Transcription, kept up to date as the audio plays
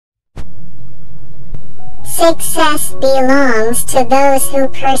Success belongs to those who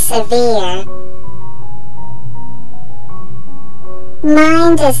persevere.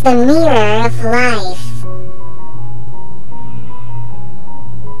 Mind is the mirror of life.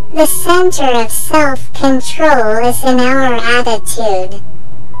 The center of self-control is in our attitude.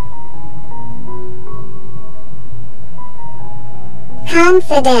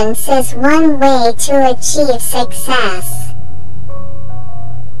 Confidence is one way to achieve success.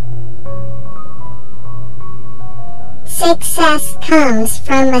 Success comes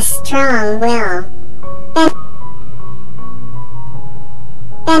from a strong will.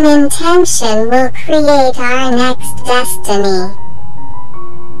 An intention will create our next destiny.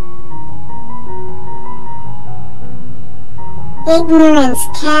 Ignorance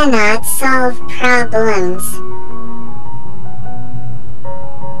cannot solve problems.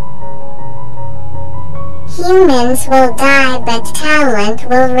 Humans will die, but talent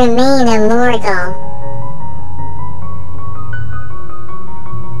will remain immortal.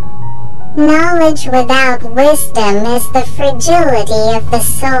 Knowledge without wisdom is the fragility of the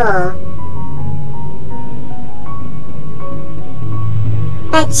soul.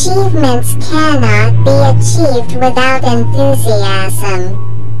 Achievements cannot be achieved without enthusiasm.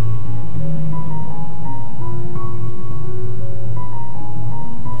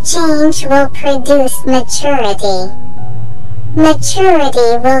 Change will produce maturity.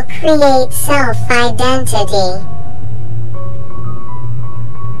 Maturity will create self-identity.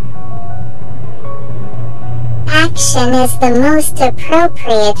 Action is the most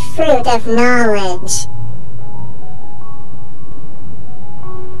appropriate fruit of knowledge.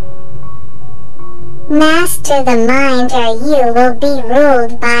 Master the mind, or you will be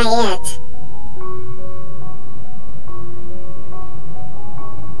ruled by it.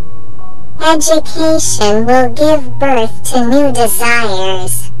 Education will give birth to new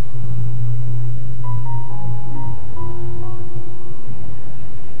desires.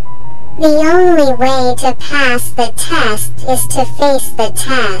 The only way to pass the test is to face the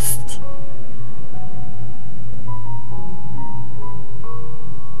test.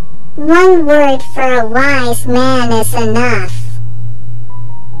 One word for a wise man is enough.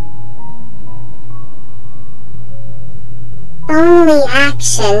 Only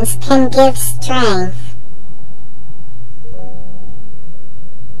actions can give strength.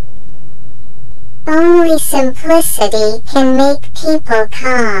 Only simplicity can make people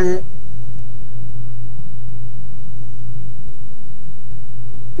calm.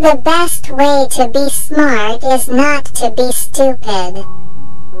 The best way to be smart is not to be stupid.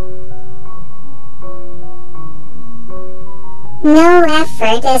 No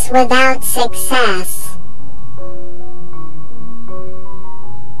effort is without success.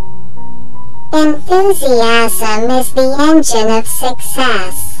 Enthusiasm is the engine of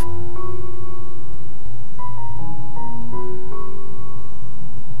success.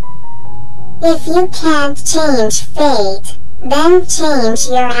 If you can't change fate, then change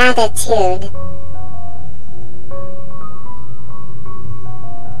your attitude.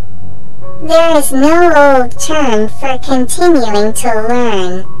 There is no old term for continuing to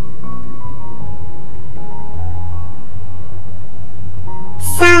learn.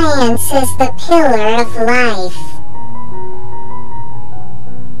 Science is the pillar of life.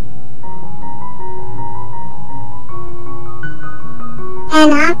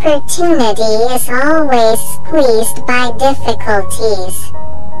 An opportunity is always squeezed by difficulties.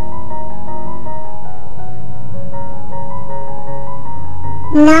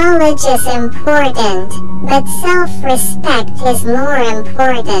 Knowledge is important, but self-respect is more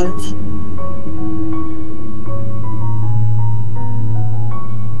important.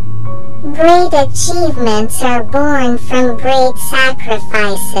 Great achievements are born from great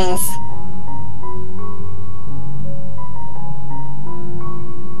sacrifices.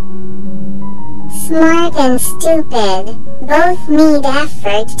 Smart and stupid both need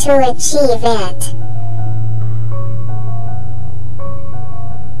effort to achieve it.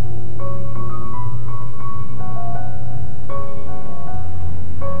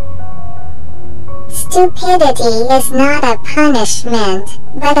 Stupidity is not a punishment,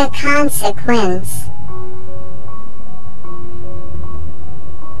 but a consequence.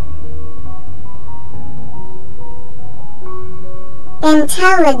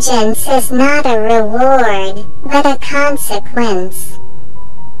 Intelligence is not a reward, but a consequence.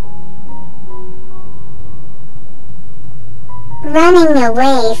 Running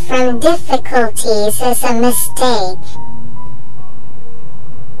away from difficulties is a mistake.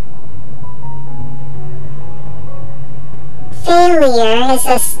 Failure is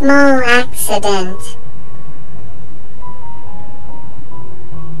a small accident.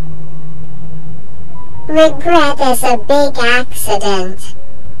 Regret is a big accident.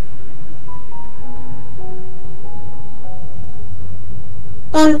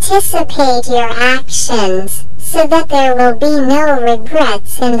 Anticipate your actions, so that there will be no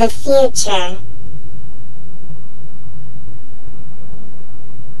regrets in the future.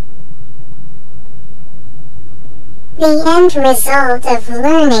 The end result of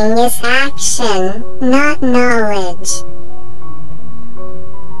learning is action, not knowledge.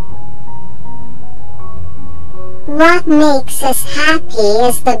 What makes us happy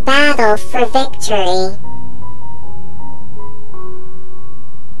is the battle for victory.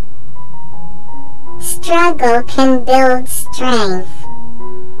 Struggle can build strength.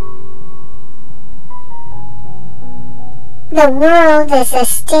 The world is a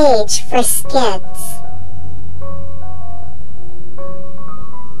stage for skits.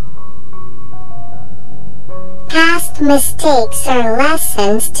 Past mistakes are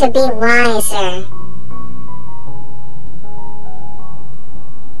lessons to be wiser.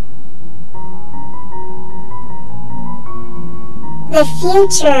 The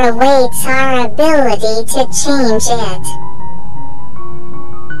future awaits our ability to change it.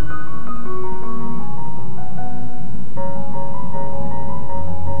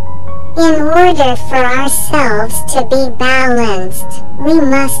 In order for ourselves to be balanced, we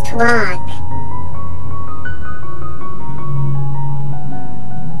must walk.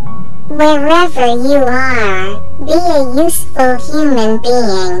 Wherever you are, be a useful human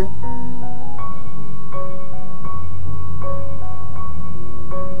being.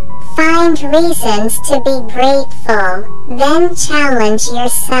 Find reasons to be grateful, then challenge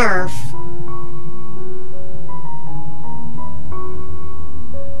yourself.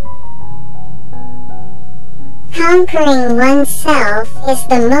 Conquering oneself is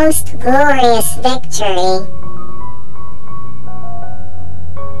the most glorious victory.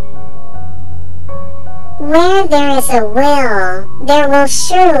 Where there is a will, there will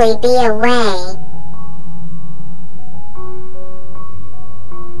surely be a way.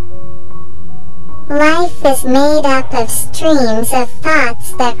 Life is made up of streams of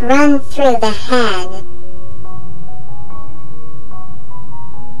thoughts that run through the head.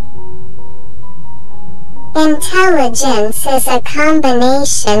 Intelligence is a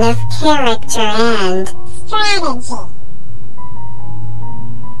combination of character and strategy.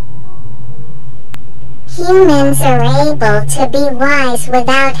 Humans are able to be wise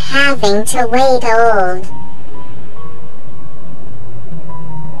without having to wait old.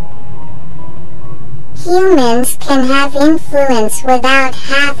 Humans can have influence without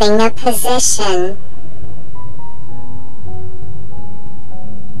having a position.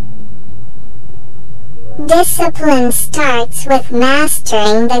 Discipline starts with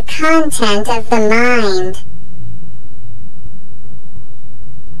mastering the content of the mind.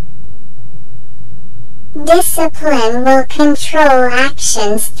 Discipline will control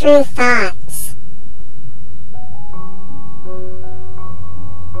actions through thoughts.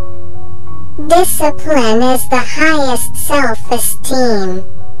 Discipline is the highest self-esteem.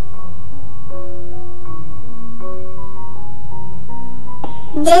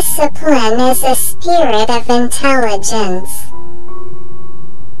 Discipline is a spirit of intelligence.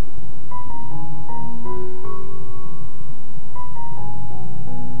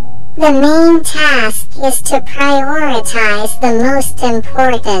 The main task is to prioritize the most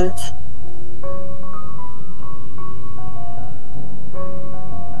important.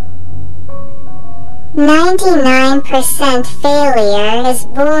 "99% failure is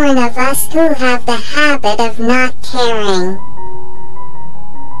born of us who have the habit of not caring."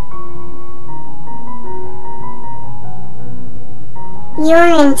 Your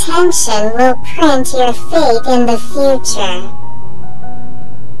intention will print your fate in the future.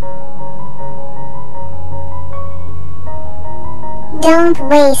 Don't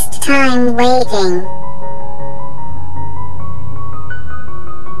waste time waiting.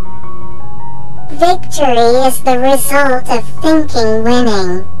 Victory is the result of thinking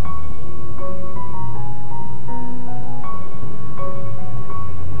winning.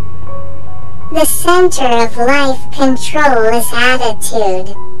 The center of life control is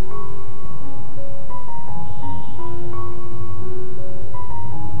attitude.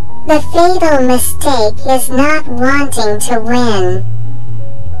 The fatal mistake is not wanting to win.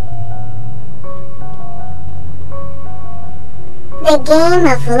 The game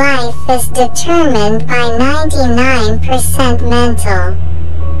of life is determined by 99% mental.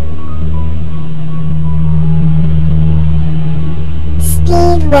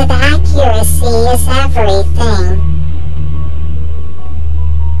 Speed with accuracy is everything.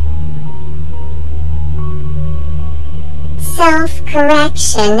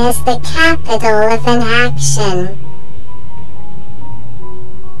 Self-correction is the capital of an action.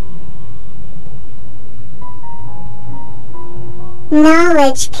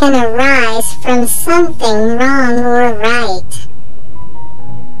 Knowledge can arise from something wrong or right.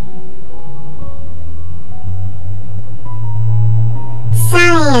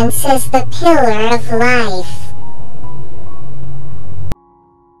 Science is the pillar of life.